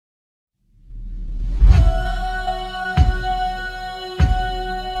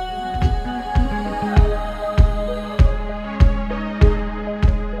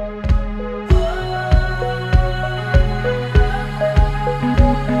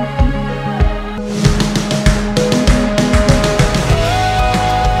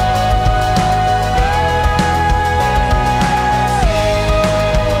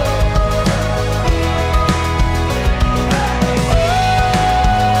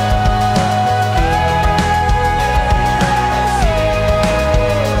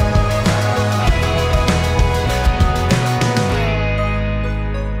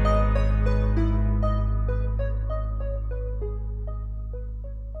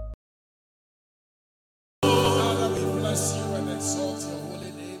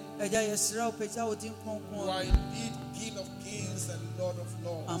You are indeed King of Kings and Lord of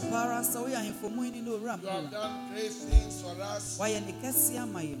Lords. You have done great things for us, and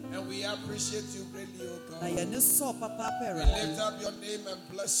we appreciate you greatly, O God. We lift up your name and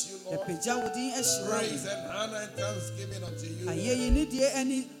bless you, Lord. Praise and honor and thanksgiving unto you.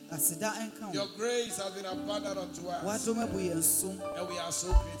 Your grace has been abundant unto us, and we are so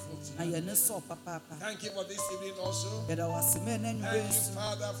grateful to you. Thank you for this evening also. Thank you,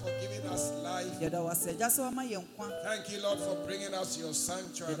 Father, for giving us life. Thank you, Lord, for bringing us to your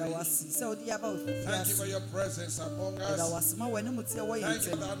sanctuary. Thank you for your presence among us. Thank you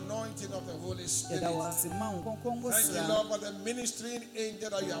for the anointing of the Holy Spirit. Thank you, Lord, for the ministering angel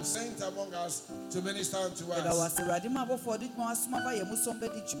that you have sent among us to minister unto us.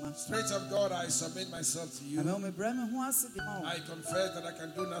 Spirit of God, I submit myself to you. I confess that I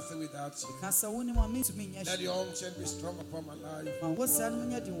can do nothing without you. Let your unction be strong upon my life.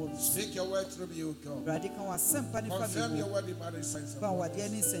 Speak your word through me, O God. Confirm your word in my sense of God. I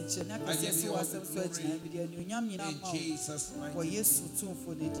give you all the glory in Jesus' mighty name.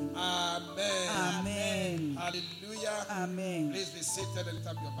 Amen. Hallelujah. Amen. Please be seated and lift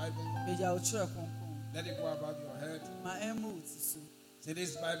up your Bible. Let it go above your head. Say,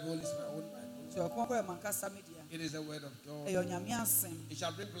 this Bible is my own Bible. It is the word of God. It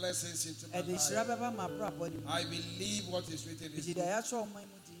shall bring blessings into my life. I believe what is written in this book.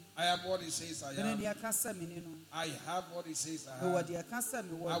 I am what it says I am. I have what it says I have. I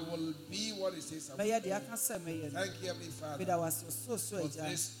will be what it says I will be. Thank you, Heavenly Father, for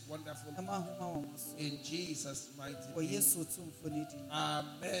this wonderful book. In Jesus' mighty name.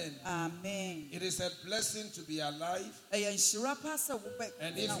 Amen. Amen. It is a blessing to be alive. And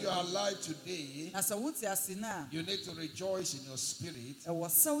if you are alive today, you need to rejoice in your spirit,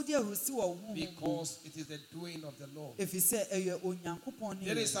 because it is the doing of the Lord.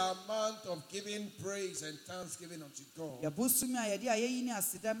 There is a month of giving praise and thanksgiving unto God for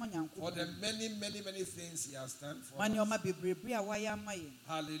the many, many, many things He has done for us.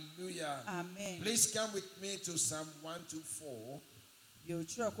 Hallelujah. Amen. Please come with me to Psalm 124.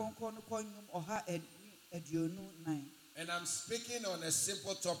 And I'm speaking on a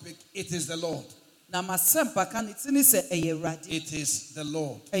simple topic. It is the Lord. It is the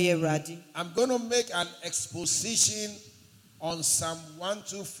Lord. I'm going to make an exposition on Psalm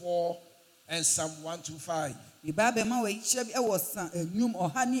 124 and Psalm 125. And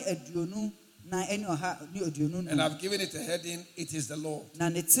I've given it a heading, It is the Lord.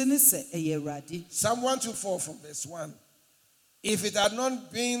 Psalm 124 from verse 1. If it had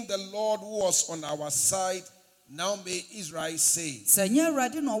not been the Lord who was on our side, now may Israel say. It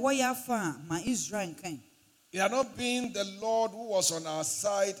had not been the Lord who was on our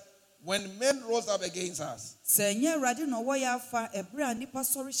side when men rose up against us. Then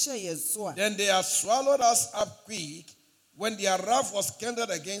they have swallowed us up quick when their wrath was kindled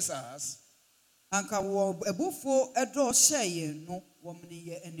against us. Then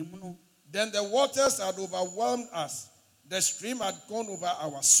the waters had overwhelmed us. The stream had gone over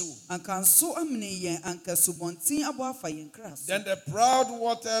our soul. Then the proud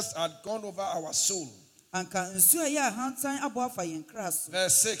waters had gone over our soul.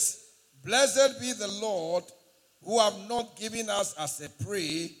 Verse 6. Blessed be the Lord, who have not given us as a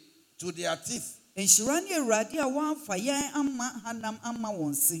prey to their teeth.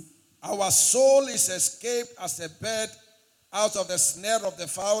 Our soul is escaped as a bird out of the snare of the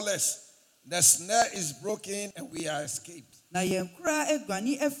fowlers. The snare is broken and we are escaped.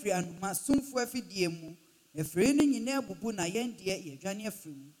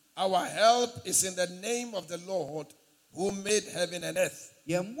 Our help is in the name of the Lord, who made heaven and earth.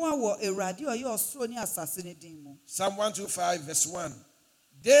 Psalm 125 verse 1.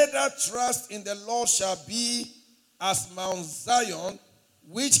 They that trust in the Lord shall be as Mount Zion,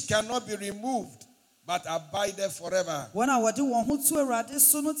 which cannot be removed, but abideth forever. As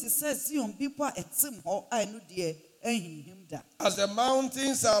the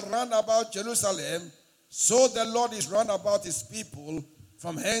mountains are round about Jerusalem, so the Lord is round about his people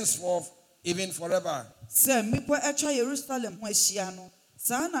from henceforth, even forever. For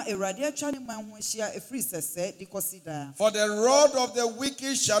the rod of the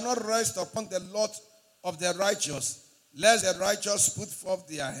wicked shall not rest upon the lot of the righteous, lest the righteous put forth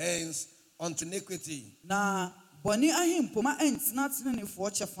their hands unto iniquity.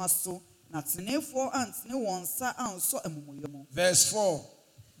 Verse 4.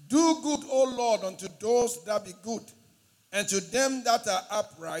 Do good, O Lord, unto those that be good, and to them that are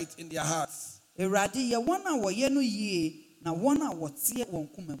upright in their hearts.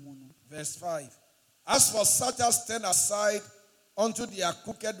 Verse 5. As for such as turn aside unto their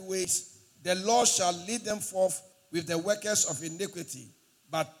crooked ways, the Lord shall lead them forth with the workers of iniquity,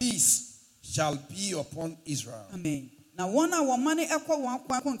 but peace shall be upon Israel. Amen. Now one hour money echo one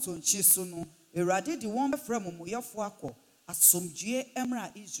quantum chisunu, eradi the one from Moyafwako, asomjie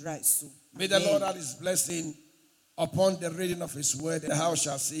emra Israel. May the Lord add his blessing upon the reading of his word, and the house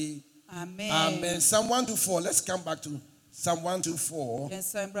shall say, Amen. Amen. Psalm 124. Let's come back to Psalm 124.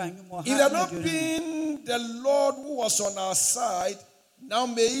 If it had not been the Lord who was on our side, now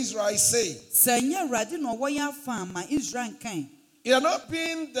may Israel say. It had not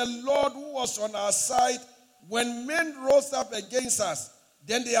been the Lord who was on our side when men rose up against us,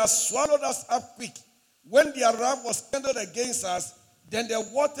 then they have swallowed us up quick. When their wrath was kindled against us, then the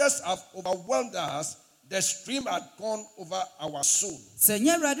waters have overwhelmed us. The stream had gone over our soul.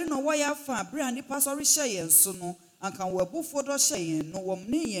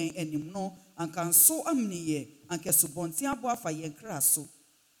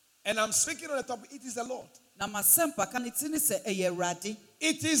 And I'm speaking on the topic, it is the Lord.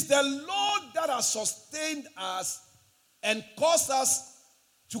 It is the Lord that has sustained us and caused us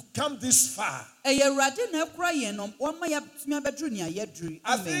to come this far. I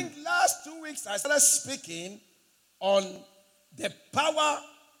think last 2 weeks I started speaking on the power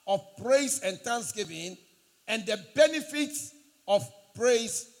of praise and thanksgiving and the benefits of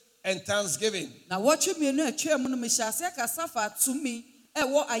praise and thanksgiving. Now what you mean? And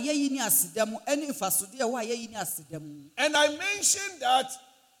I mentioned that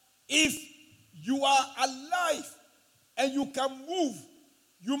if you are alive and you can move,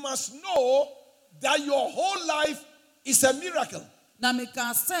 you must know that your whole life is a miracle. Because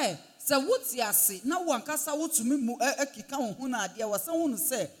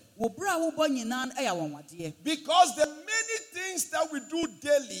the many things that we do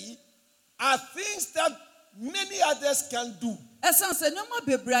daily are things that many others can do.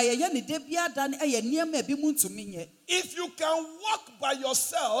 If you can walk by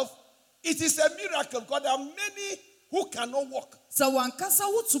yourself, it is a miracle because there are many who cannot walk. If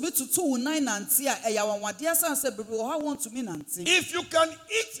you can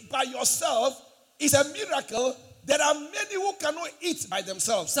eat by yourself, it's a miracle. There are many who cannot eat by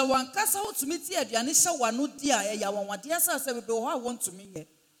themselves.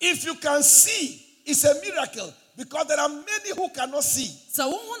 If you can see, it's a miracle because there are many who cannot see.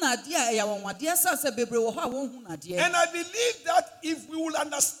 And I believe that if we will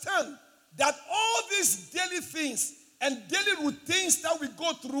understand that all these daily things and daily routines that we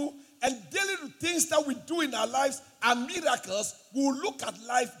go through and daily routines that we do in our lives are miracles, we will look at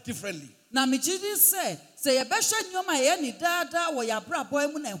life differently. Because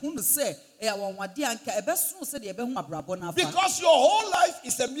your whole life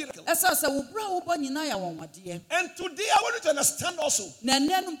is a miracle. And today I want you to understand also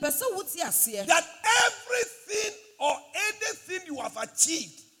that everything or anything you have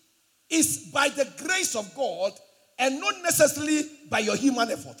achieved is by the grace of God and not necessarily by your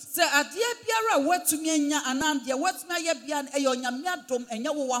human effort. If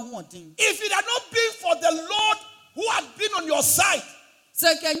it had not been for the Lord who had been on your side,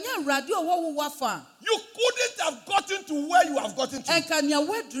 you couldn't have gotten to where you have gotten to. You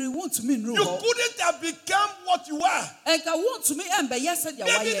couldn't have become what you are. Maybe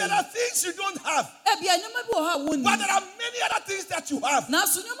there are things you don't have. But there are many other things that you have. And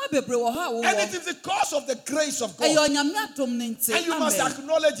it is because of the grace of God. And you must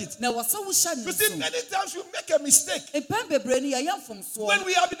acknowledge it. You see, many times you make a mistake. When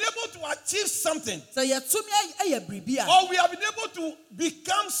we have been able to achieve something, or we have been able to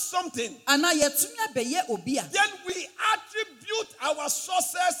become something, then we attribute our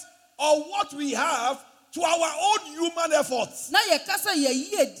sources or what we have to our own human efforts.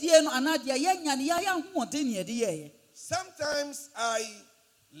 Sometimes I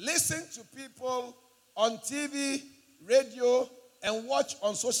listen to people on TV, radio, and watch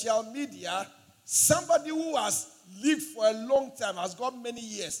on social media. Somebody who has lived for a long time, has got many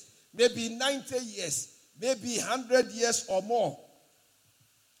years, maybe 90 years, maybe 100 years or more.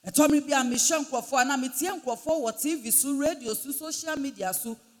 TV, radio, social media,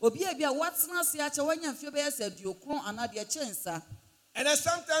 and then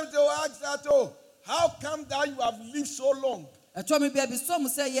sometimes they will ask that, oh, how come that you have lived so long?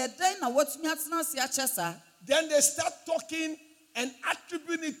 Then they start talking and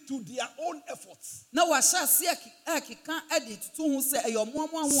attributing doing it to their own efforts. Some will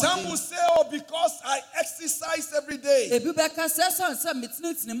say, oh, because I exercise every day. Some will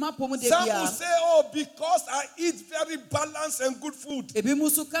say, oh, because I eat very balanced and good food. Some will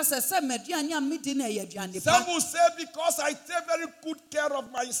say, because I take very good care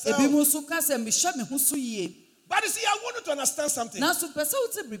of myself. But you see, I want you to understand something. There are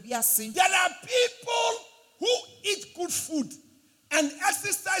people who eat good food and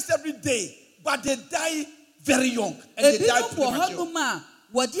exercise every day, but they die very young and they die premature.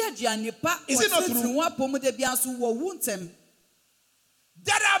 Is it not true?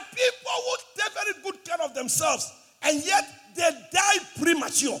 There are people who take very good care of themselves and yet they die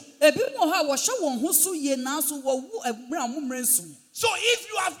premature. So if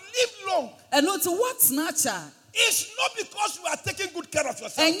you have lived long, it's not because you are taking good care of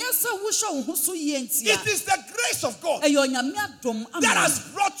yourself. It is the grace of God that has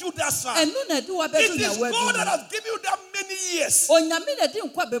brought you that far. It is God that has given you that many years.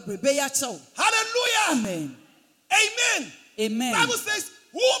 Hallelujah. Amen. Amen. Amen. The Bible says,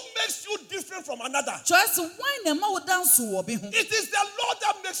 who makes you different from another? It is the Lord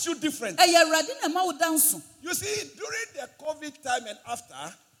that makes you different. You see, during the COVID time and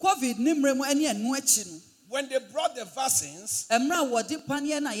after, when they brought the vaccines, they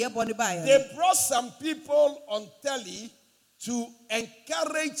brought some people on telly to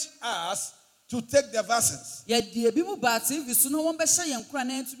encourage us to take the vaccines. And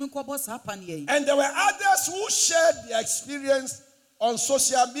there were others who shared their experience on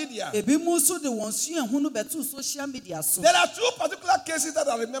social media. There are two particular cases that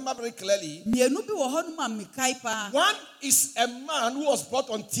I remember very clearly. One is a man who was brought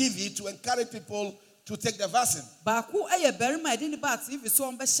on TV to encourage people to take the vaccine. And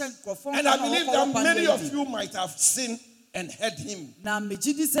I believe that many of you might have seen and heard him. And what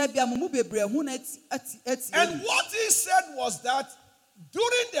he said was that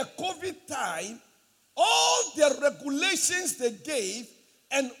during the COVID time, all the regulations they gave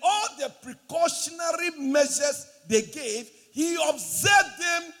and all the precautionary measures they gave, he observed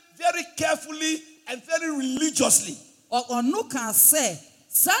them very carefully and very religiously. Putting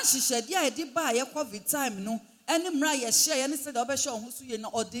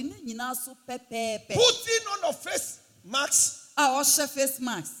on a face mask,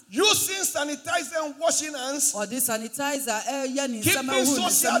 using sanitizer and washing hands, keeping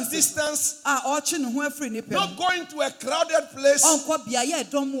social distance, not going to a crowded place.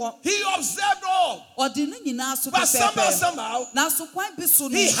 He observed all. But somehow,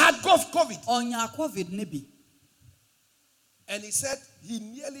 he had COVID. And he said he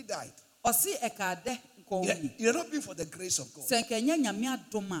nearly died. It had not been for the grace of God,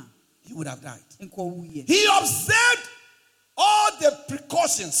 he would have died. He observed all the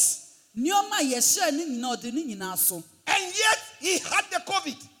precautions, and yet he had the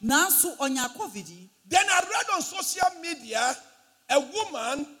COVID. Then I read on social media a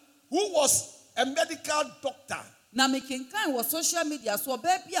woman who was a medical doctor, and the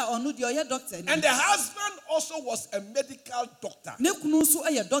husband also was a medical doctor,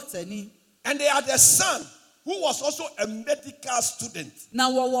 and they had a son who was also a medical student.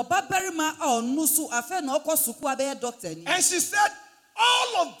 And she said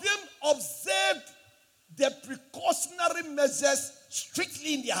all of them observed the precautionary measures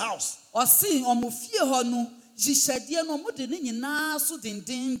strictly in their house. And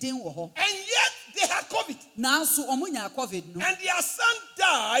yet they had COVID. And their son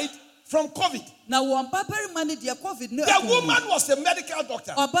died from COVID. The woman was a medical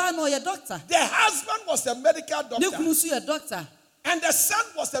doctor. The husband was a medical doctor. And the son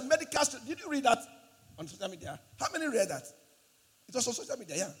was a medical student. Did you read that on social media? How many read that? It was on social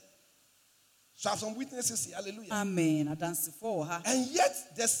media, yeah. So I have some witnesses here. Hallelujah. Amen. And yet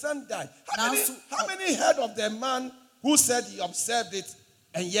the son died. How many heard of the man who said he observed it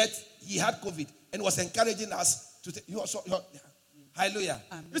and yet he had COVID and was encouraging us to take? Hallelujah.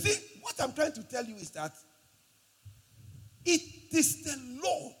 Amen. You see, what I'm trying to tell you is that it is the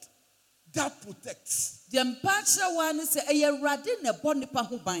Lord that protects. It is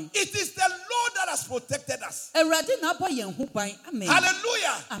the Lord that has protected us. Amen.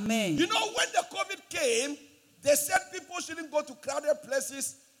 Hallelujah. Amen. You know, when the COVID came, they said people shouldn't go to crowded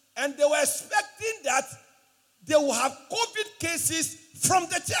places, and they were expecting that they will have COVID cases from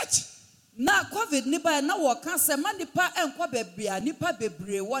the church. Na COVID ni ba na woka se manipa enko bebria nipa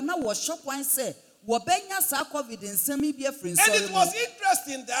bebre na wo shopwan se wo benya sa COVID nsem bi afrin so. And it was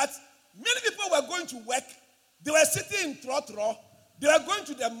interesting that many people were going to work, they were sitting in trotro, they were going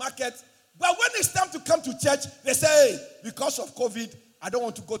to the market, but when it's time to come to church, they say, hey, because of COVID, I don't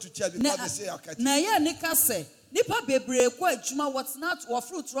want to go to church because they say I'll catch you. Na ya nika se nipa bebre kwa adwuma what's not or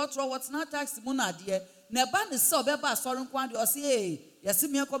fruit rotro what's not tax monade na ba ne se obeba asori nkwan de o se yesi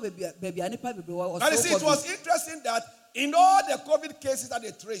me ko baby nipa bebre o so. And see, it was interesting that in all the COVID cases that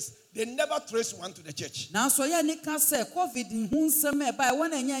they traced, they never traced one to the church. Now so ya nika se COVID hu nsem e ba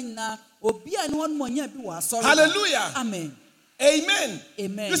won anya nyina obi a ne won mo nya bi wa asori. Hallelujah. Amen. Amen.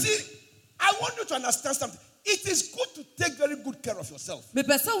 Amen. You see, I want you to understand something. It is good to take very good care of yourself. It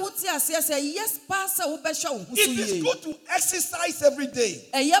is good to exercise every day.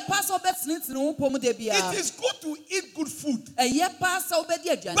 It is good to eat good food.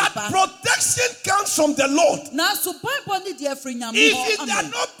 But protection comes from the Lord. If it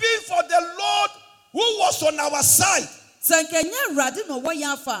had not been for the Lord who was on our side,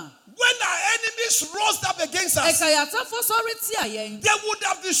 when our enemies rose up against us, they would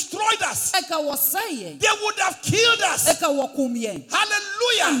have destroyed us. They would have killed us.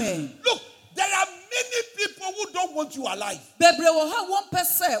 Hallelujah. Amen. Look, there are many people who don't want you alive.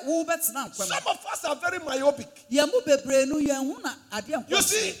 Some of us are very myopic. You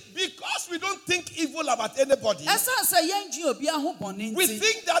see, because we don't think evil about anybody, we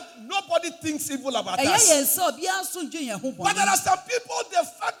think that nobody thinks evil about us. But there are some people, the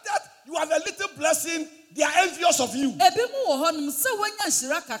fact that you have a little blessing, they are envious of you. And if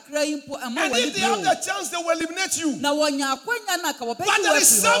they have the chance, they will eliminate you. But there is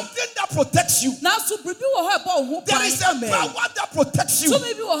something that protects you. There is a power that protects you. And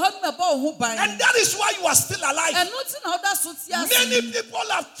that is why you are still alive. Many people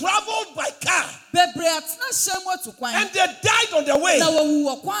have traveled by car. And they died on the way.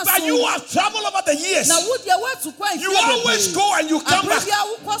 But you have traveled over the years. You always go and you come back.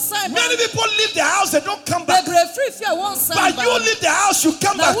 Many people leave the house, they don't come back. But you leave the house, you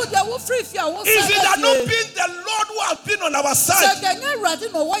come back. If it had not been the Lord who has been on our side,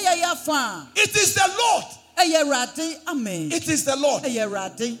 it is the Lord. Amen. It is the Lord.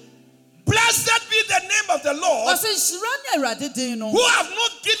 Blessed be the name of the Lord, who have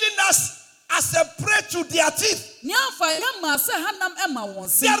not given us as a prey to their teeth. The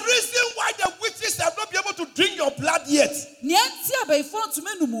reason why the witches have not been able to drink your blood yet, and have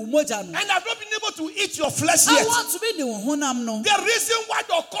not been able to eat your flesh yet, the reason why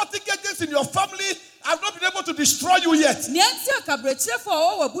the occultic agents in your family have not been able to destroy you yet, is because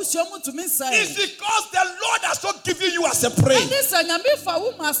the Lord has not given you as a prey. And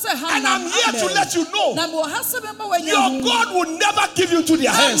I'm here to let you know, your God will never give you to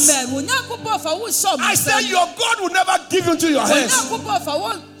their hands. I said your God will never give you to your hands. I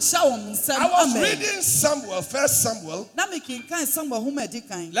was reading Samuel, 1 Samuel. Let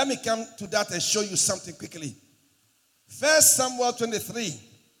me come to that and show you something quickly. 1 Samuel 23.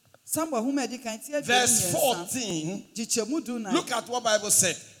 Verse 14. Look at what the Bible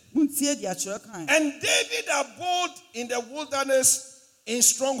said. And David abode in the wilderness in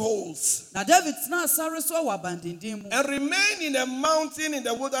strongholds, and remained in a mountain in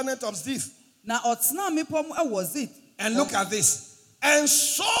the wilderness of Ziph. And look at this. And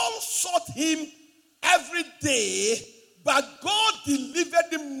Saul sought him every day, but God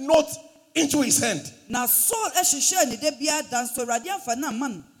delivered him not into his hand.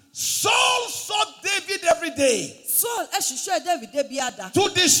 Saul sought David every day to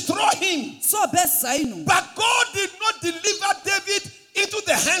destroy him. But God did not deliver David into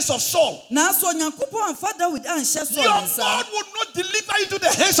the hands of Saul. Your God would not deliver you into the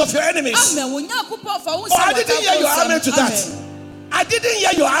hands of your enemies. Oh, I didn't hear your amen to that. I didn't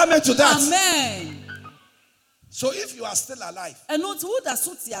hear your amen to that. Amen. So if you are still alive,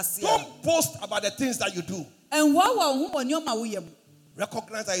 don't boast about the things that you do.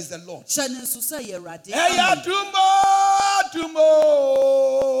 Recognize that is the Lord.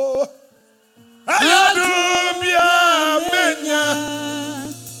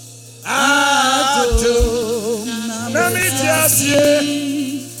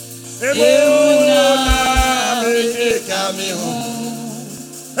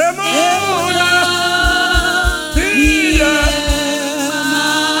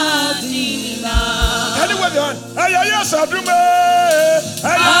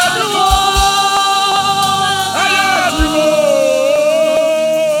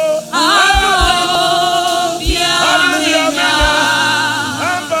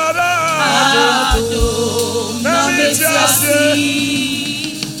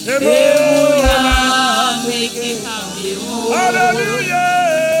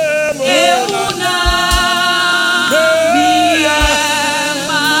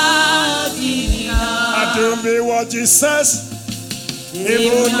 Jesus,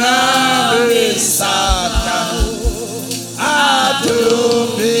 Ibuna Misaka, Adu.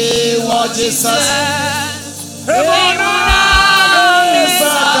 Jesus.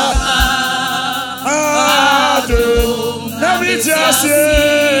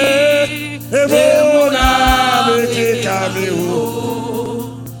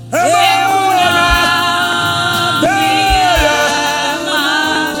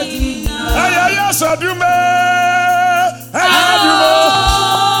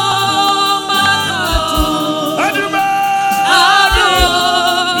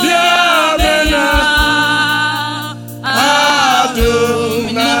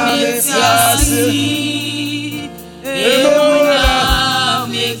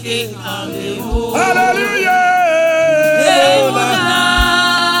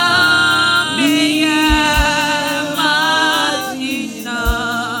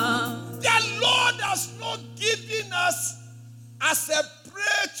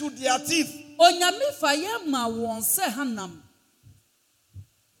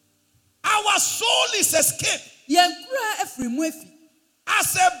 Our soul is escaped.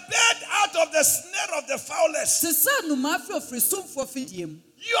 As a bird out of the snare of the fowlers,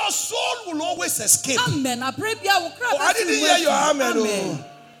 your soul will always escape. Amen. I didn't hear your amen.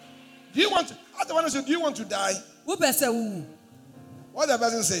 Do you want to, do you want to die? What the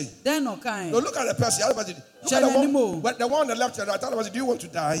person say? No, look at the person. Look at the one on the left and right. Do you want to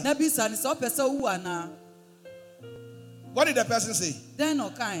die? What did the person say?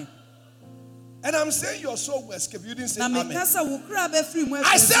 And I'm saying your soul will escape. You didn't say amen. I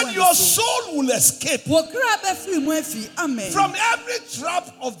said your soul will escape from every trap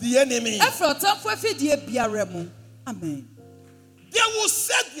of the enemy. Amen. They will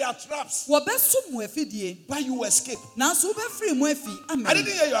set their traps, but you will escape. I didn't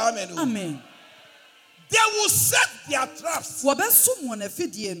hear your amen. Amen. They will set their traps, but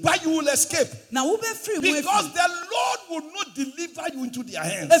you will escape. Because the Lord will not deliver you into their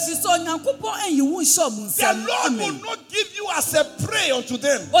hands. The Lord will not give you as a prey unto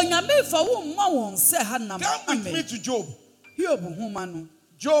them. Come with me to Job.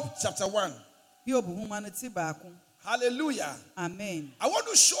 Job chapter 1. Hallelujah. Amen. I want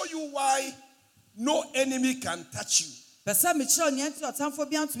to show you why no enemy can touch you. And why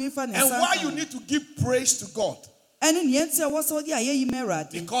you need to give praise to God. Because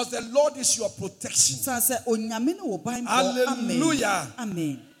the Lord is your protection. Hallelujah.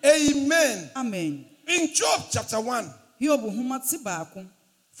 Amen. Amen. Amen. In Job chapter 1,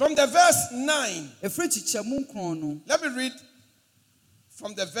 from the verse 9, let me read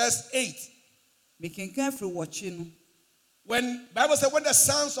from the verse 8. When Bible said when the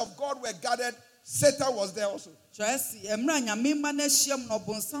sons of God were gathered, Satan was there also. Verse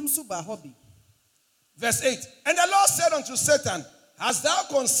 8. And the Lord said unto Satan, hast thou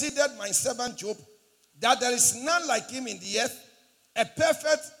considered my servant Job, that there is none like him in the earth, a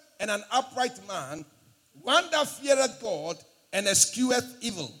perfect and an upright man, one that feareth God and escheweth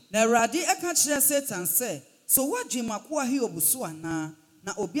evil? So what Jimakua Hiobusuana,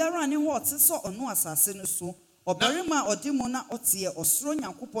 na obiara ne ho ote so ono asase no so obarima odimona otie osro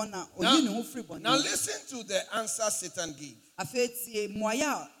nyankopon na oyi ne ho free body. Now listen to the answer Satan gave. Afetie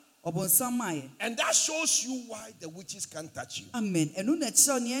moya obonsam maye. And that shows you why the witches can't touch you. Amen. Enu na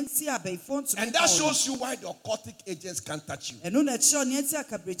kire ne enti abaifo nto. And that shows you why the occultic agents can't touch you. Enu na kire ne enti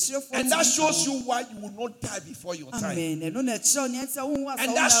akabrekirefo. And that shows you why you will not die before your time. Amen. Enu na kire ne enti wo wasa.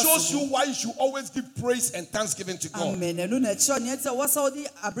 And that shows you why you should always give praise and thanksgiving to God. Amen. Enu na kire ne enti wasa odi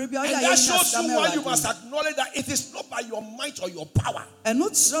abrebia ya. And that shows you why you must acknowledge that it is not by your might or your power. Enu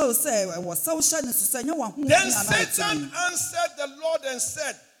kire say wasa wo sha ne so nya wa hu. Then Satan answered the Lord and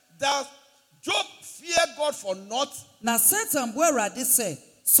said, "Thou Job fear God for naught." Na Satan boerade say,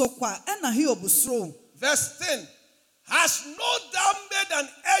 so kwa ena he obusro. Verse 10. Has no thou made an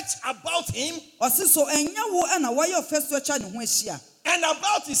edge about him? Osi so enya wo ena wa yo festo cha ne ho ahia. And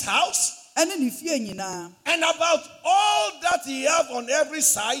about his house? Ene ne fie nyina. And about all that he have on every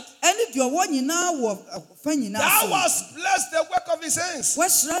side? Ene de owo nyina wo fa nyina. Thou hast blessed the work of his hands. Wa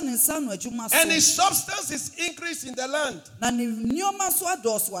hira ne nsa no adwuma so. And his substance is increased in the land. Na ne nioma so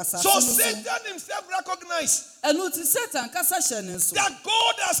adoso asase. So Satan himself recognized Satan kasa hye ne so. that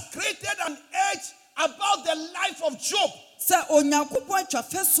God has created an edge about the life of Job. And Bible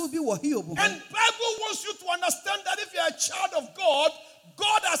wants you to understand that if you are a child of God,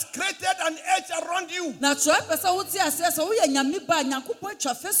 God has created an edge around you. In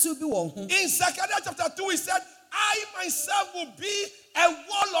Zechariah chapter 2, he said, I myself will be a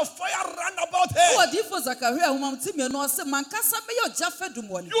wall of fire round about her. You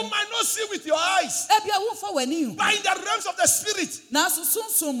might not see with your eyes, but in the realms of the spirit,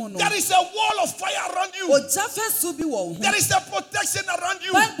 there is a wall of fire around you. There is a protection around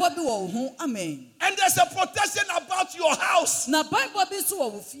you. Amen. And there's a protection about your house. Hallelujah.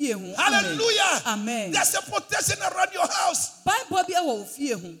 Amen. There's a protection around your house.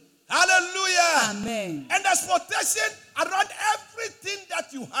 Hallelujah. Amen. And there's protection around everything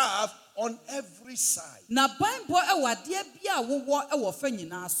that you have on every side.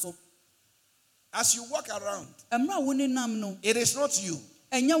 As you walk around, it is not you.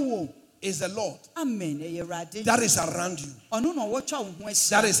 It's the Lord. Amen. That is around you.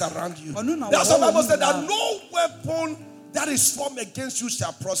 That is around you. That's what the Bible said, that no weapon that is formed against you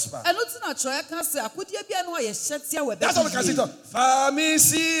shall prosper. That's what we can see.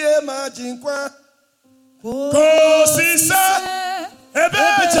 Famisi emajinkwa kosisa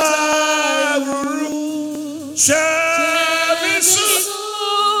ebeja wuru shemisu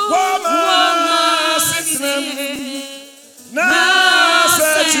wama sikrem na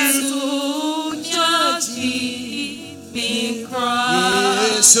setu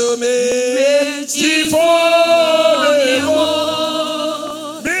Yesu me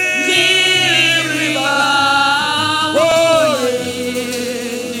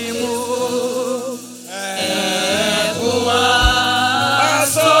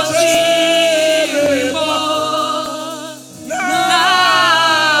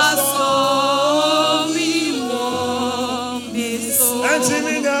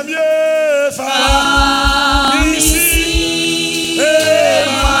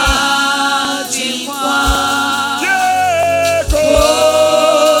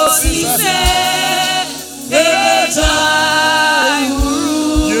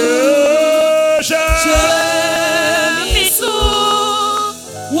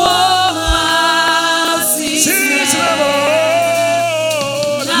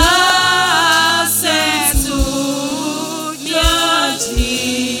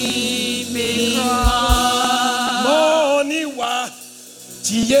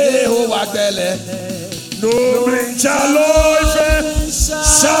no brinchaloife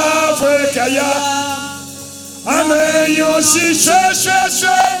safekaya ameyo si shwe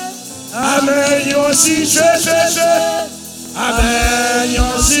ameyo si shwe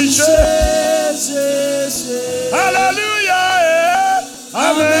ameyo si shwe hallelujah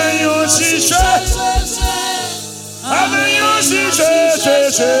ameyo si shwe ameyo si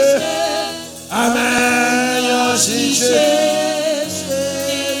shwe ameyo si shwe.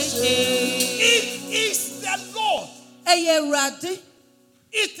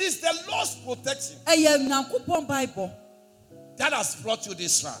 It is the Lord's protection that has brought you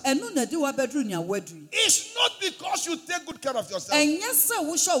this far. It's not because you take good care of yourself.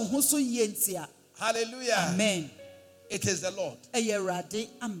 Hallelujah. Amen. It is the Lord.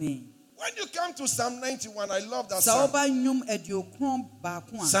 Amen. When you come to Psalm 91, I love that psalm.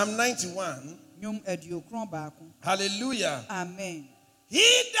 Psalm 91. Hallelujah. Amen.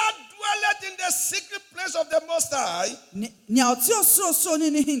 He that dwelleth in the secret place of the Most High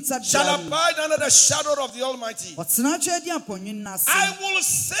shall abide under the shadow of the Almighty. I will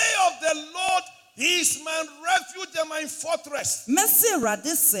say of the Lord, He is my refuge and my fortress. As a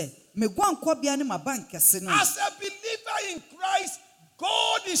believer in Christ,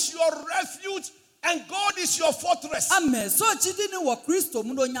 God is your refuge and God is your fortress. Amen. God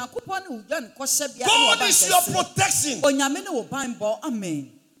is your protection.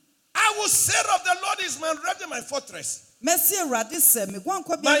 Amen. I will say of the Lord is my refuge and my fortress. My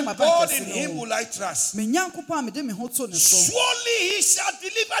God, in Him will I trust. Surely He shall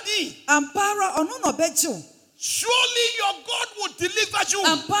deliver thee. Surely your God will deliver you.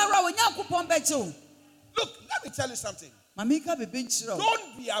 Look, let me tell you something. Don't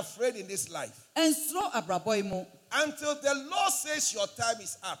be afraid in this life until the Lord says your time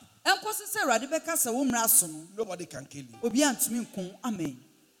is up. Nobody can kill you. Amen.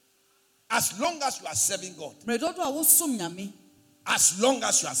 As long as you are serving God. As long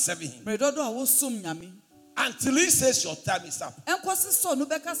as you are serving Him. Until He says your time is up.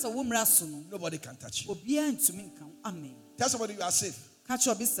 Nobody can touch you. Amen. Tell somebody you are safe.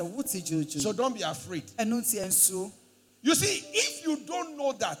 So don't be afraid. You see, if you don't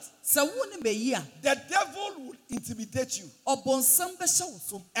know that, the devil will intimidate you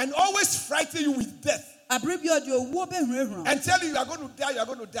and always frighten you with death. And tell you you are going to die, you are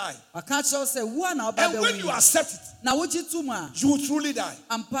going to die. And when you accept it, you will truly die.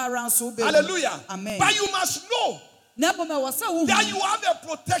 Hallelujah. Amen. But you must know that you have a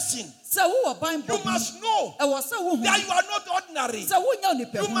protection You must know that you are not ordinary.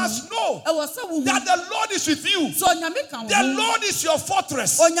 You must know that the Lord is with you. The Lord is your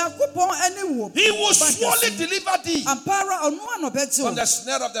fortress. He will surely deliver thee from the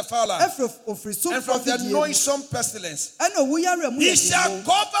snare of the fowler and from the noisome pestilence. He shall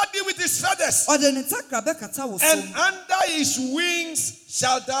cover thee with his feathers, and under his wings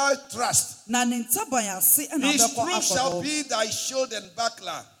shall thou trust. His truth shall be thy shield and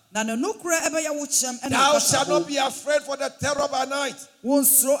buckler. Thou shalt not be afraid for the terror by night, nor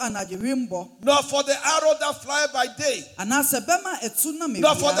for the arrow that fly by day, nor for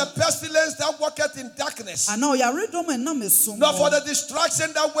the pestilence that walketh in darkness, nor for the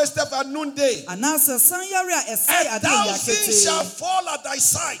destruction that wasteth at noonday. 1,000 shall fall at thy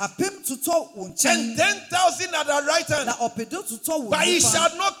side, and 10,000 at thy right hand, but it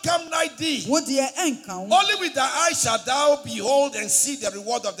shall not come nigh thee. Only with thy eyes shalt thou behold and see the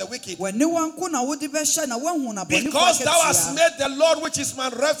reward of the wicked. Because thou hast made the Lord, which is my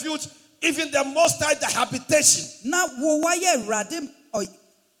refuge, even the Most High, the habitation.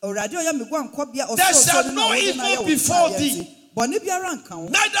 There shall no evil befall thee,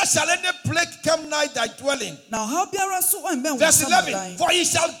 neither shall any plague come nigh thy dwelling. Verse 11. For he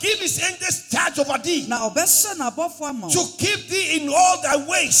shall give his angels charge over thee, to keep thee in all thy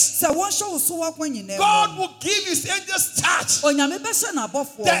ways. God will give his angels charge.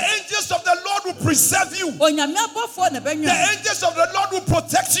 The angels of the Lord will preserve you. The angels of the Lord will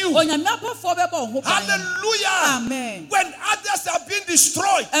protect you. Hallelujah. Amen. When others are being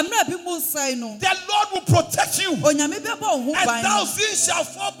destroyed, the Lord will protect you. 1,000 shall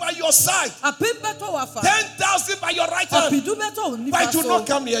fall by your side, 10,000 by your right hand, but it will not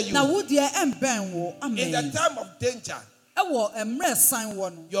come near you. In the time of danger,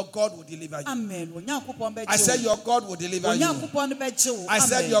 your God will deliver you. I said your God will deliver you. I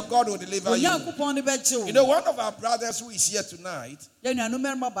said your God will deliver you. You know, one of our brothers who is here tonight,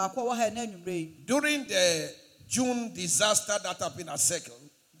 during the June disaster that happened at Circle,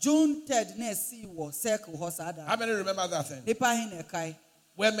 June 3rd, how many remember that thing?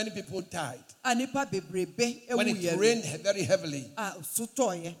 Where many people died. When it rained very heavily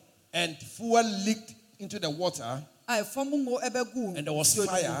and fuel leaked into the water and there was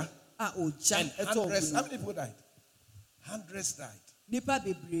fire and hundreds. How many people died? Hundreds died.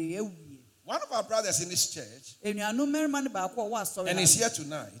 One of our brothers in this church, and he's here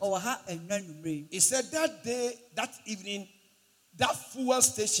tonight, he said that day, that evening, that fuel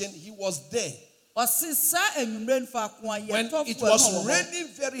station, he was there. When it was raining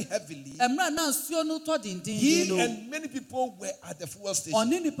very heavily, he and many people were at the fuel station.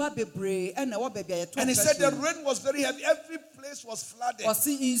 And he said the rain was very heavy. Every place was flooded.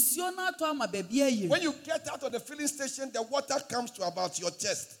 When you get out of the filling station, the water comes to about your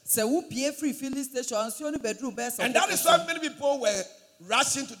chest. And that is why many people were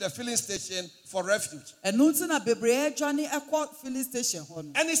rushing to the filling station for refuge. And he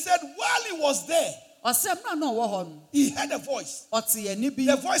said while he was there, he heard a voice.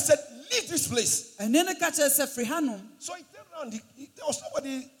 The voice said, leave this place. So he turned around. There was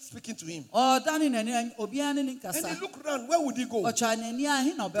nobody speaking to him. And he looked around. Where would he go?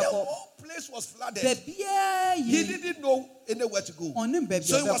 The whole place was flooded. He didn't know anywhere to go. So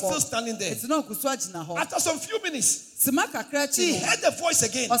he was still standing there. After some few minutes, he heard the voice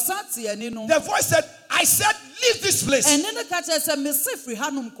again. The voice said, I said, leave this place. And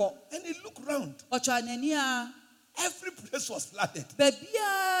he looked around. Every place was flooded. Where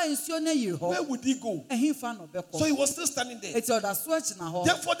would he go? So he was still standing there. Then for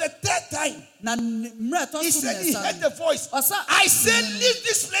the third time, he said he heard the voice. I said, leave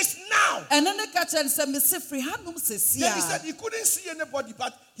this place now. Then he said he couldn't see anybody,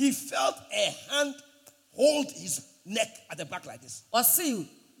 but he felt a hand hold his neck at the back like this. And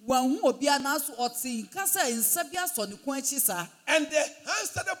the hand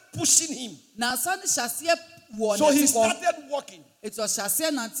started pushing him. So he started walking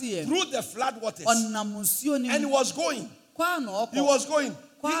through the flood waters. And he was going.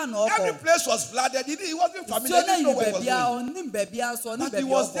 Every place was flooded. He wasn't familiar. He didn't know where he was going. But he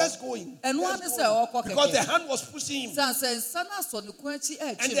was just going. Because the hand was pushing him. And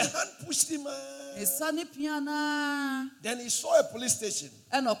the hand pushed him. Then he saw a police station.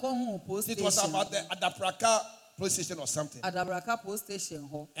 It was about the Adapraka police station or something.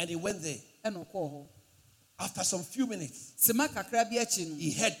 And he went there. After some few minutes, he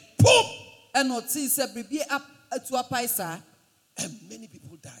heard boom! And many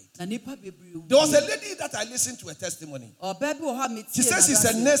people died. There was a lady that I listened to her testimony. She says she's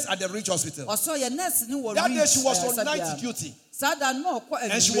a nurse at the Rich Hospital. That day she was on night duty.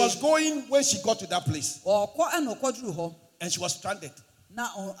 And she was going when she got to that place. And she was stranded.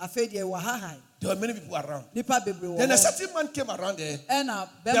 There were many people around. Then a certain man came around there.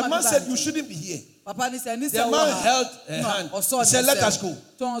 The man said, "You shouldn't be here." The man held her hand. He said, "Let us go."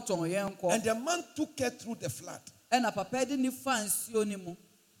 And the man took her through the flood. And the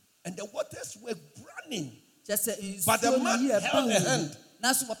waters were running. But the man held her hand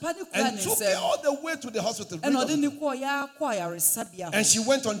and took her all the way to the hospital. And she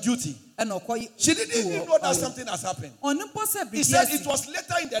went on duty. She didn't even know that something has happened. He said it was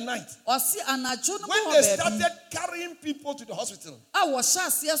later in the night when they started carrying people to the hospital. Before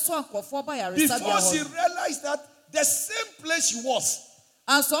she realized that the same place she was,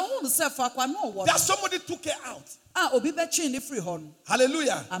 that somebody took her out.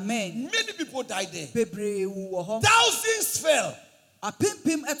 Hallelujah. Amen. Many people died there. Thousands fell.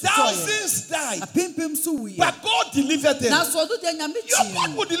 Thousands died. But God delivered them. Your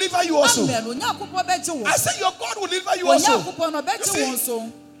God will deliver you also. I said your God will deliver you also. You see,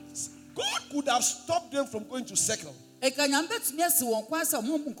 God could have stopped them from going to circle. But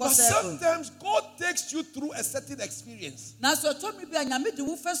sometimes God takes you through a certain experience for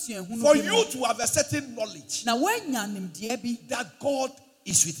you to have a certain knowledge that God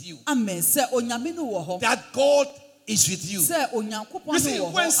is with you. That God is with you. You see,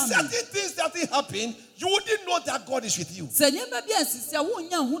 when certain things that happen, you wouldn't know that God is with you.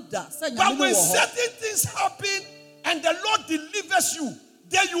 But when certain things happen and the Lord delivers you,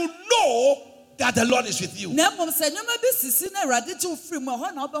 then you know that the Lord is with you. A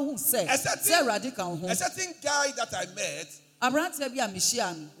certain guy that I met,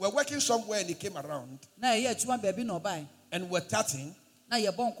 we're working somewhere and he came around and we're chatting. And he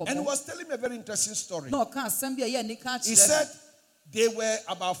was telling me a very interesting story. He said they were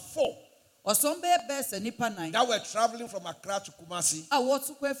about 4 that were traveling from Accra to Kumasi.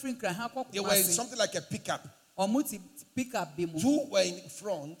 They were in something like a pickup. 2 were in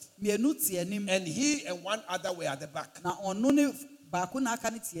front, and he and 1 other were at the back. And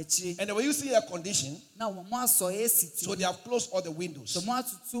they were using air condition, so they have closed all the windows.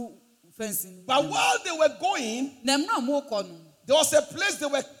 But while they were going, there was a place they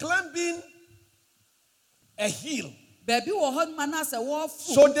were climbing a hill. So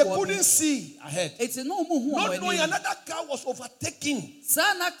they couldn't see ahead. Not knowing another car was overtaking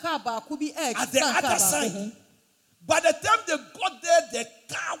at the other side. By the time they got there, the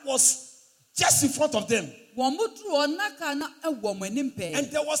car was just in front of them. And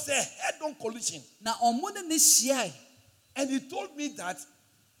there was a head-on collision. And he told me that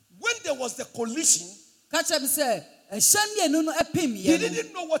when there was the collision, he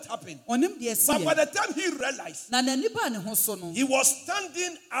didn't know what happened. But by the time he realized, he was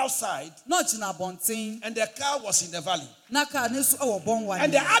standing outside and the car was in the valley.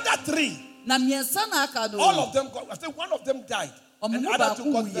 And the other 3, all of them got, I think 1 of them died. And the other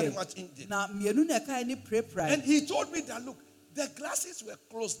 2 got very much injured. And he told me that, look, the glasses were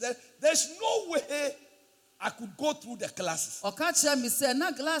closed. There's no way I could go through the classes. So he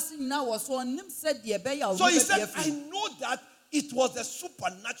said, I know that it was the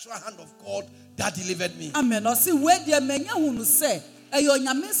supernatural hand of God that delivered me. Amen. Blessed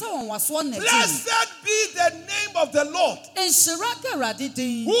be the name of the Lord, who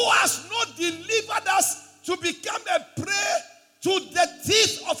has not delivered us to become a prey to the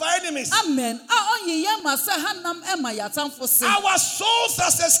teeth of our enemies. Amen. Our souls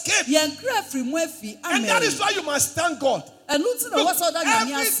has escaped. And that is why you must thank God. Look, every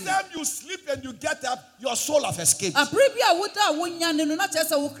time you sleep and you get up, your soul has escaped. Every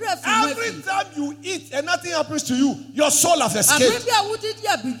time you eat and nothing happens to you, your soul has escaped. Every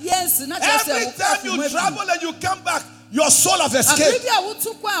time you travel and you come back, your soul has escaped. And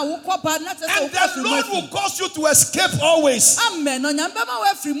the Lord will cause you to escape always. Amen. You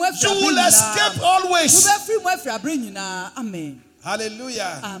will escape always. Amen.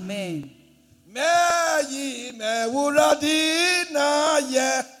 Hallelujah. Amen. Me wuradina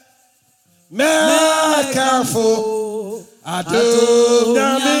ye me kanfo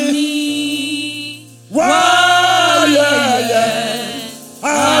adonami wa ye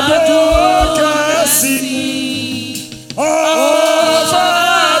adokasi oh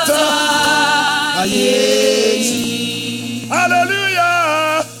Father aye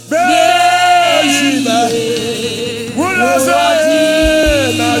hallelujah me wuradina ye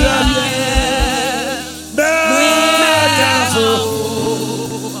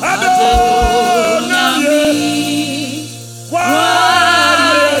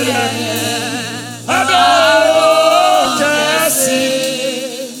Adonai,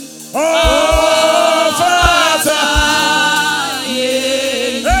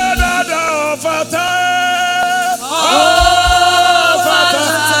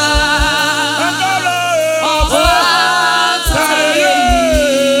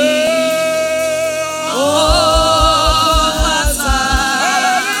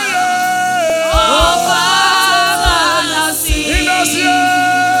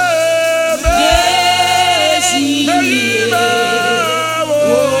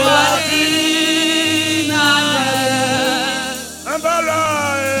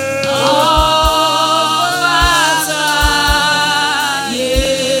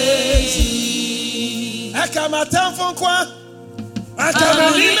 Akamatamfonkwa.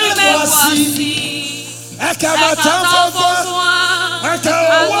 Akamanimewasi. Akamatamfonkwa.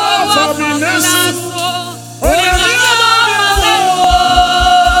 Akawafabinesu.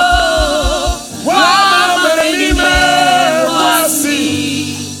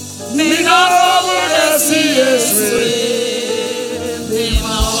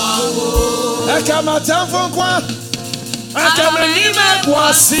 Akamatamfonkwa.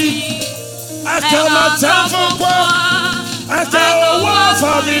 Akamanimewasi. Akamatamfonkwa.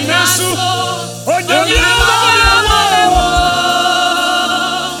 Akawafabinesu.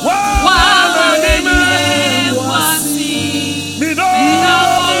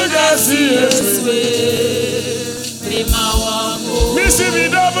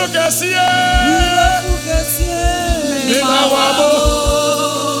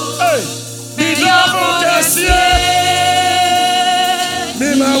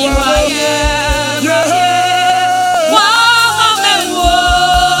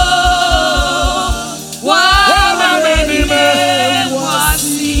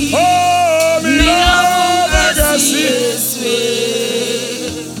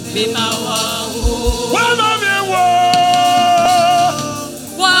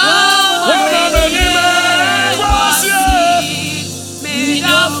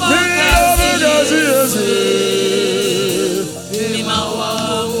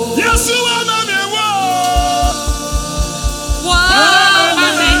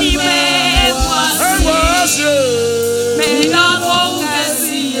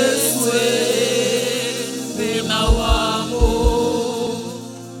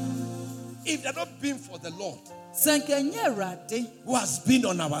 Who has been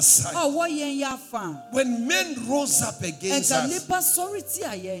on our side. When men rose up against us,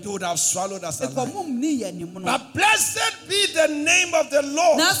 they would have swallowed us alive. But blessed be the name of the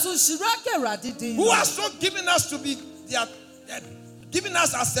Lord, who has not given us to be given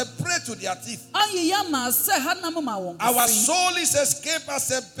us as a prey to their teeth. Our soul is escaped as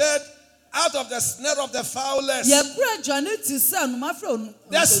a bird out of the snare of the fowlers. The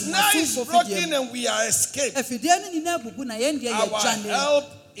snare is broken and we are escaped. Our help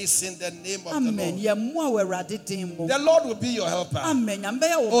is in the name of the Lord. The Lord will be your helper.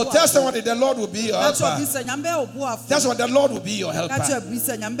 Oh, tell somebody the Lord will be your helper. Tell somebody the Lord will be your helper. Oh,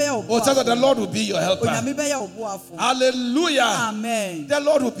 tell somebody the Lord will be your helper. Hallelujah. Amen. The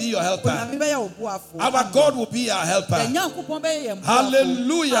Lord will be your helper. Our God will be our helper.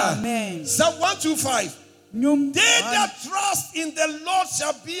 Hallelujah. Amen. Psalm 125. They that trust in the Lord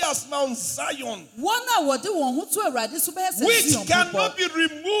shall be as Mount Zion, which cannot be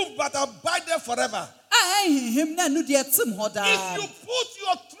removed but abide there forever. If you put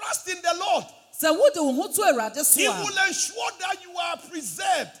your trust in the Lord, He will ensure that you are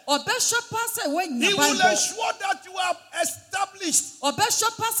preserved. He will ensure that you are established.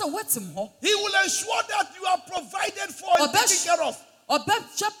 He will ensure that you are provided for and taken care of. They that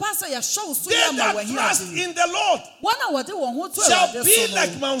trust in the Lord shall be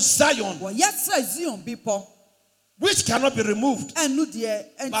like Mount Zion, which cannot be removed, but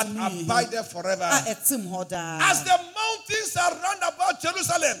abide there forever. As the mountains are round about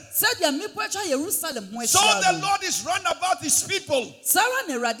Jerusalem, so the Lord is round about His people.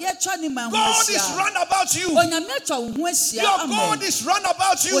 God is round about you. Your God is round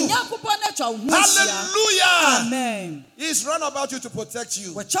about you. Hallelujah. Amen. He is round about you to protect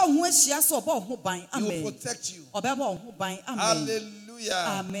you. He will protect you. Hallelujah.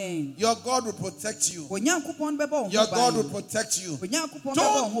 Amen. Your God will protect you. Your God will protect you.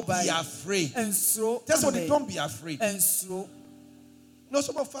 Don't be afraid. Tell somebody, don't be afraid. No,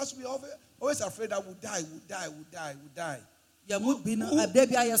 some of us, we are always afraid that we'll die, we'll die.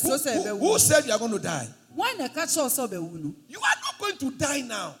 Who said you are going to die? You are not going to die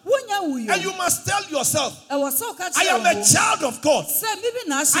now. And you must tell yourself, I am a child of God.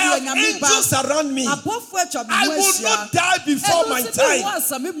 I have angels around me. I will not die before my time.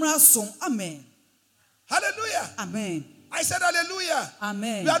 Amen. Hallelujah. Amen. I said hallelujah.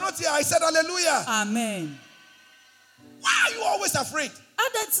 Amen. You are not here. I said hallelujah. Amen. Why are you always afraid?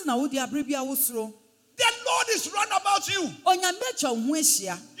 The Lord is round about you.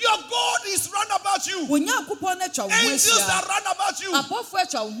 Your God is round about you. Angels are round about you. Why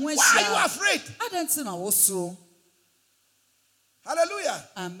are you afraid? Hallelujah.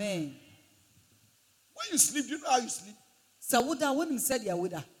 Amen. When you sleep, do you know how you sleep? Do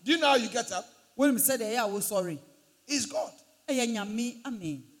you know how you get up? It's God. I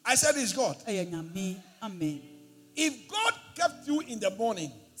said it's God. If God kept you in the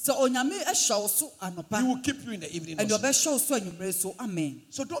morning, He will keep you in the evening also.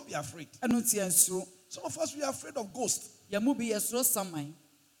 So don't be afraid. Some of us, we are afraid of ghosts.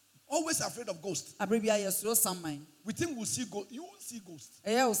 Always afraid of ghosts. We think we'll see ghosts. You won't see ghosts.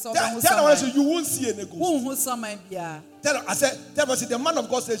 Tell us you won't see any ghosts. Tell us the man of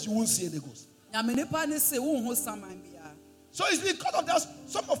God says you won't see any ghosts. So it's because of that.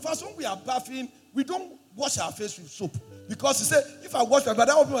 Some of us, when we are bathing, we don't wash our face with soap. Because you say, if I wash my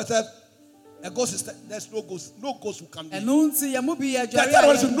body, I open myself, a ghost is there's no ghost. No ghost will come near you. No ghost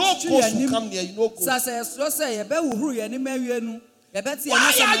will come near you. No ghost.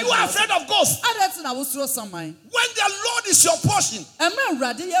 Why are you afraid of ghosts? When the Lord is your portion, when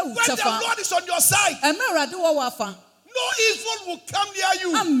the Lord is on your side, no evil will come near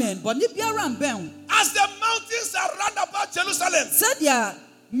you. Amen. As the mountains are round about Jerusalem, so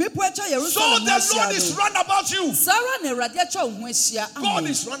the Lord is round about you. God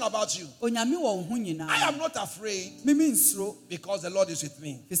is round about you. I am not afraid because the Lord is with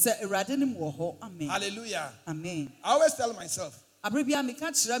me. Hallelujah. Amen. I always tell myself, any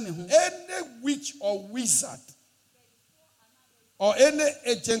witch or wizard or any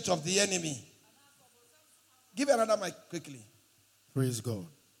agent of the enemy, give another mic quickly. Praise God.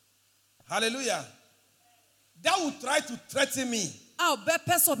 Hallelujah. That will try to threaten me. Either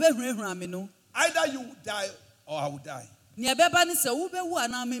you will die or I will die. And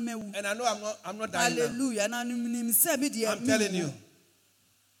I know I'm not dying now. I'm telling you.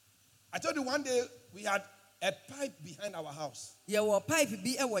 I told you one day we had a pipe behind our house. And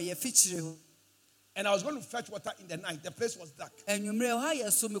I was going to fetch water in the night. The place was dark. And there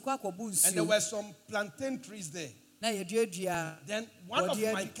were some plantain trees there. Then one of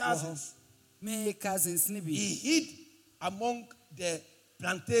my cousins, he hid among the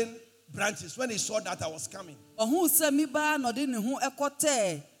plantain branches when he saw that I was coming. And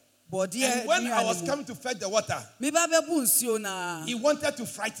when I was coming to fetch the water, he wanted to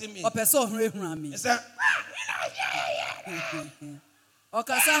frighten me. He said,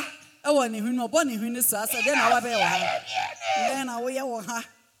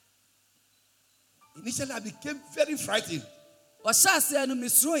 initially I became very frightened. I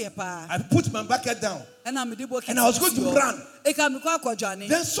put my bucket down and I was going to run.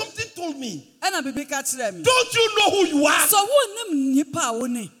 Then something told me, don't you know who you are?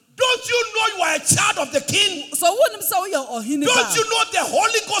 Don't you know you are a child of the King? Don't you know the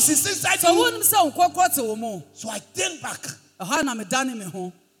Holy Ghost is inside you? So I turned back.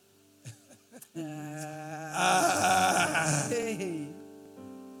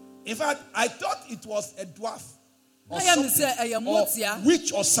 In fact, I thought it was a dwarf or something, or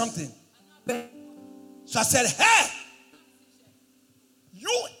witch or something. So I said, hey,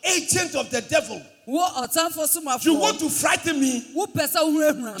 you agent of the devil, you want to frighten me?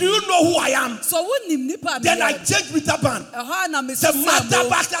 Do you know who I am? Then I changed with a band.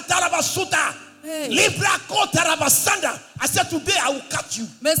 I said, today I will catch you.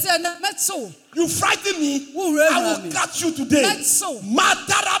 You frighten me, I will catch you today.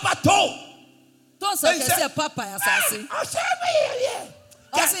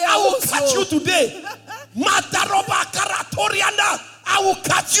 I will catch you today. I will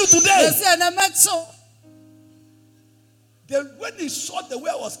catch you today. Then when he saw the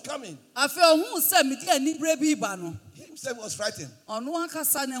way I was coming, he himself was frightened. I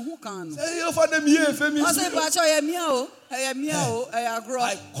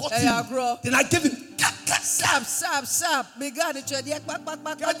caught him. Then I gave him sharp.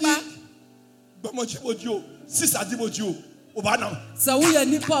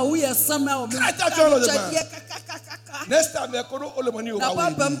 Next time,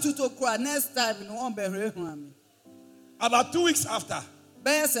 about 2 weeks after,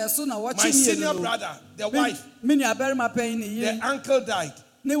 my senior brother, the wife, the uncle died.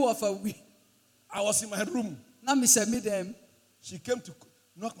 I was in my room. She came to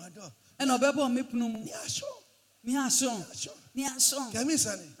knock my door.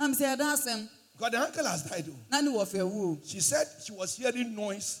 Because the uncle has died. She said she was hearing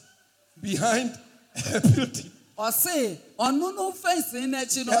noise behind her building.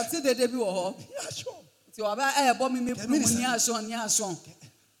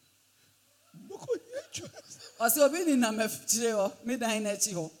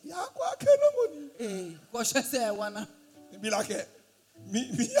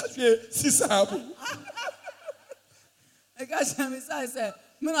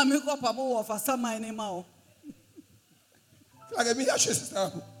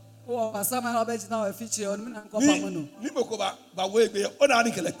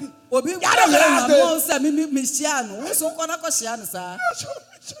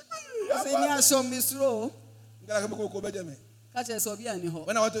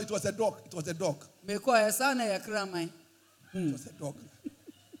 When I went to, it was a dog. It was a dog. It was a dog.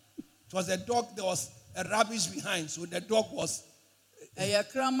 It was a dog. There was a rubbish behind, so the dog was.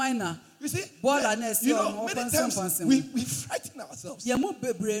 You see, many times we frighten ourselves. That's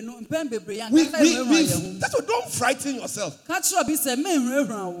what, don't frighten yourself.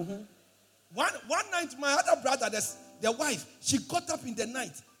 One night, my other brother, the wife, she got up in the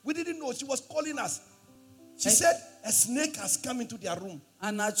night. We didn't know. She was calling us. She said a snake has come into their room.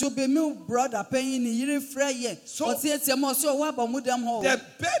 So the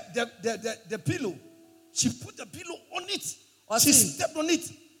bed, the pillow, she put the pillow on it. She stepped on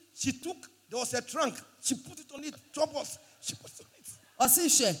it. She took, there was a trunk. She put it on it. Troubles. She put it on it. And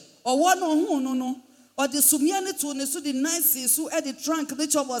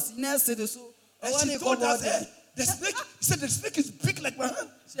she told us, the snake, he said the snake is big like my hand.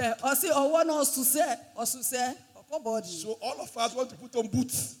 So all of us want to put on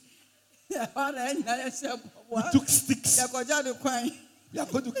boots. We took sticks. We are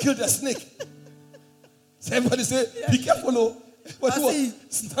going to kill the snake. So everybody say, be careful. Everybody was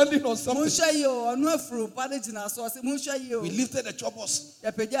standing on something. We lifted the chopos.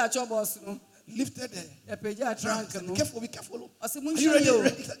 Lifted the trunk. Be careful, be careful. Are you ready?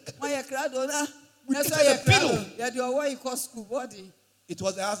 We lifted the pillow. It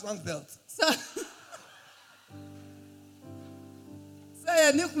was the husband's belt.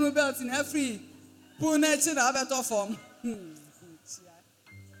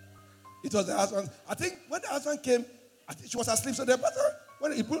 It was the husband. I think when the husband came, I think she was asleep. So the belt,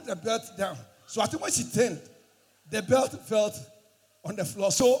 when he put the belt down, so I think when she turned, the belt fell on the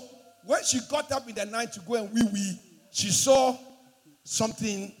floor. So when she got up in the night to go and wee, she saw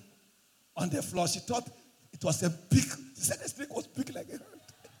something on the floor. She thought it was a big. She said the snake was big like a hand.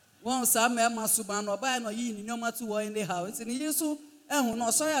 Once I met my suban or buy no yin, no matter what in the house. And he so and no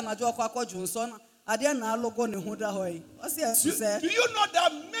sorry and I draw Quaco Johnson. I didn't know logo in Huda Hoy. What's the answer? Do you know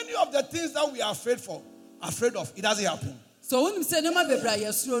that many of the things that we are afraid of, it doesn't happen? So when you say no matter God,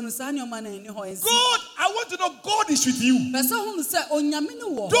 I want to know God is with you.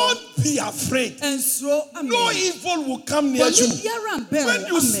 Don't be afraid. No evil will come near you. When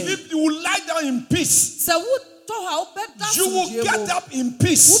you sleep, you will lie down in peace. You will get up in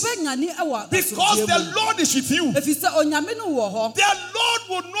peace because the Lord is with you. The Lord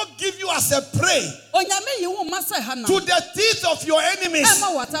will not give you as a prey to the teeth of your enemies.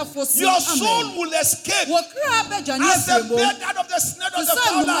 Your soul will escape as a bird out of the snare of the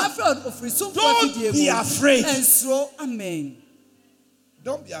fowler. Don't be afraid.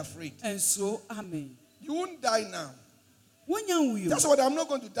 Don't be afraid. You won't die now. That's what I'm not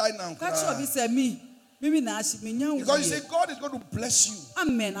going to die now. Because you say God is going to bless you.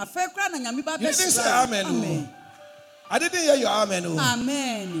 Amen. You didn't say amen. Amen. I didn't hear your amen.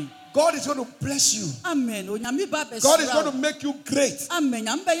 Amen. God is going to bless you. Amen. God is going to make you great. Amen.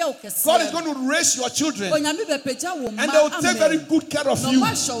 God is going to raise your children. And they will take very good care of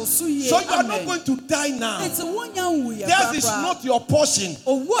you. So you are not going to die now. Death is not your portion.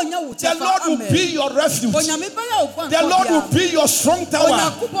 The Lord will be your refuge. The Lord will be your strong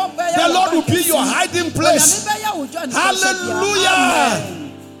tower. The Lord will be your hiding place. Hallelujah.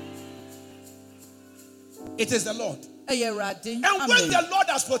 It is the Lord. And when the Lord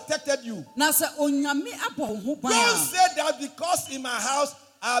has protected you, don't say that because in my house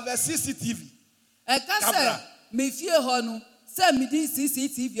I have a CCTV camera.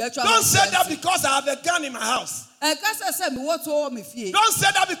 Don't say that because I have a gun in my house. Don't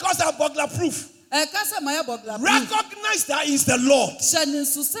say that because I have burglar proof. Recognize that He is the Lord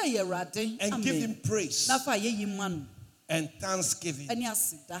and give Him praise and thanksgiving.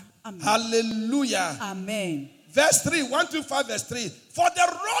 Hallelujah. Amen. Verse 3, 125 verse 3. For the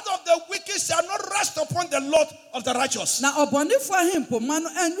rod of the wicked shall not rest upon the lot of the righteous. The rod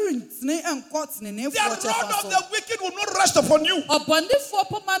of the wicked will not rest upon you. Their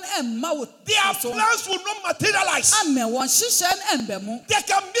plans will not materialize. They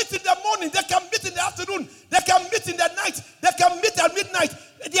can meet in the morning, they can meet in the afternoon, they can meet in the night, they can meet at midnight.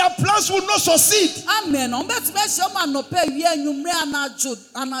 Their plans will not succeed. Amen.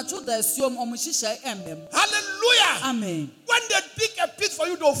 Hallelujah. Amen. When they dig a pit for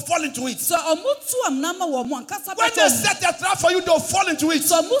you, they'll fall into it. When they set a trap for you, they'll fall into it.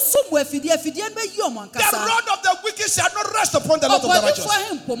 The rod of the wicked shall not rest upon the lot of the righteous.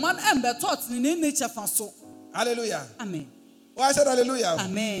 Hallelujah. Amen. Oh, I said hallelujah.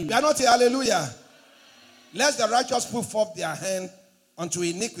 Amen. We are not here. Hallelujah. Let the righteous put forth their hand unto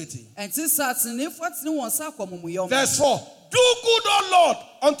iniquity. Verse 4. Do good, O Lord,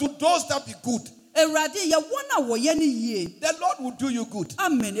 unto those that be good, The Lord will do you good.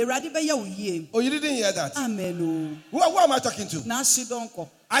 Amen. Oh, you didn't hear that? Amen. Who am I talking to?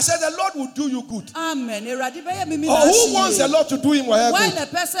 I said the Lord will do you good. Amen. Or who wants the Lord to do him whatever?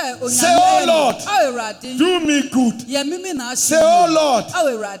 Say, oh Lord, do me good. Say, oh Lord,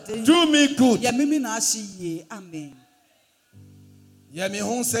 do me good. Amen. Yemi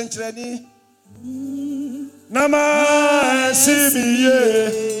hun century Nama simiye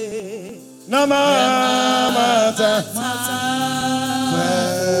Nama mata.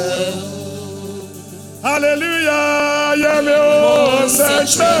 Hallelujah. Yemi hun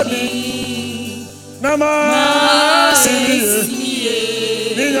century Nama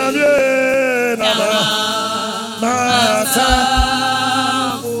simiye Ninyamye nama mata.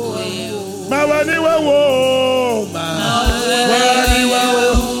 Mawani wewo Mawani wewo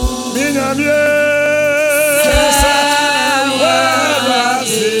Ninyamye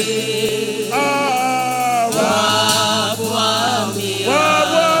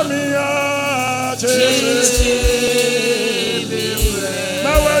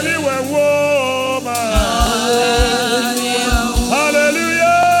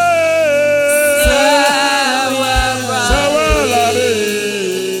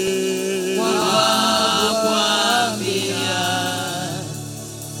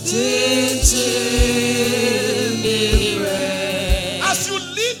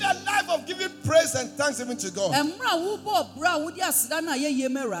thanksgiving to God.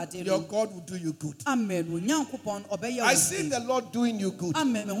 Your God will do you good. I see the Lord doing you good.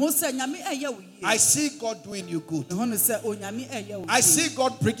 I see God doing you good. I see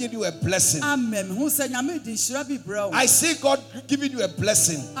God bringing you a blessing. I see God giving you a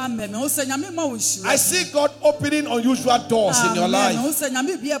blessing. I see God opening unusual doors in your life. The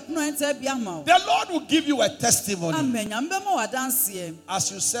Lord will give you a testimony.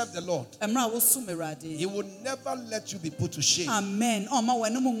 As you serve the Lord, He will never let you be put to shame. Amen.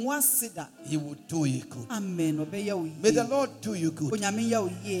 He will do you good. May the Lord do you good.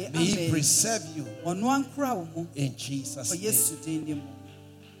 May He preserve you. In Jesus' name.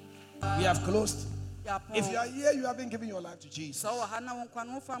 We have closed. If you are here, you haven't given your life to Jesus.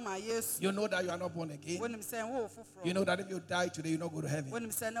 You know that you are not born again. You know that if you die today, you don't go to heaven. But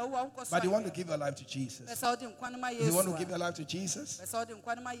you want to give your life to Jesus. You want to give your life to Jesus?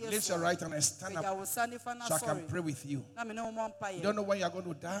 Lift your right hand and stand up so I can pray with you. You don't know when you are going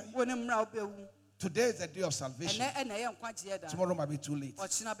to die. Today is the day of salvation. Tomorrow might be too late. You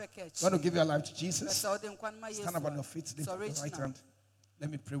want to give your life to Jesus? Stand up on your feet. Lift your right hand. Let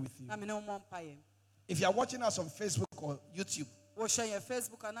me pray with you. If you are watching us on Facebook or YouTube,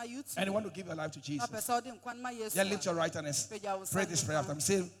 and you want to give your life to Jesus, then lift your right hand and pray this prayer after me.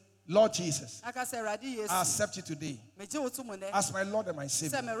 Say, Lord Jesus, I accept you today as my Lord and my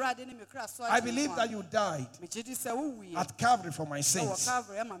Savior. I believe that you died at Calvary for my sins. I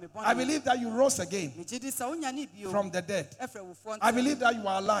believe that you rose again from the dead. I believe that you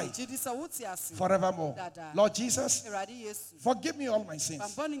are alive forevermore. Lord Jesus, forgive me all my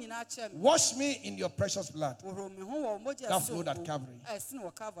sins. Wash me in your precious blood that flowed at Calvary.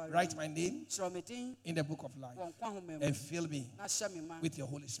 Write my name in the book of life and fill me with your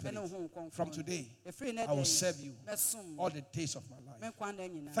Holy Spirit. From today, I will serve you all the days of my life.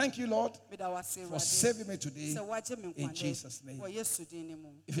 Thank you, Lord, for saving me today in Jesus' name.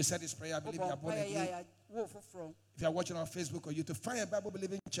 If you said this prayer, I believe you are born again. If you are watching on Facebook or YouTube, find a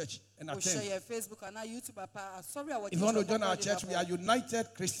Bible-believing church and attend. If you want to join our church, we are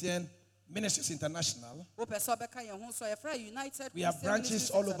United Christian Ministries International. We have branches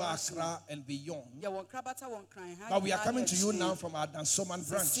all over Accra and beyond. But we are coming to you now from our Dansoman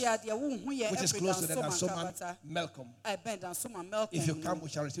branch, which is close to the Dansoman Malcolm. If you come, we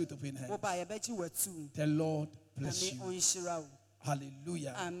shall receive it open hands. The Lord bless you.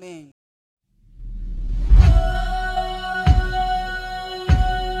 Hallelujah. Amen.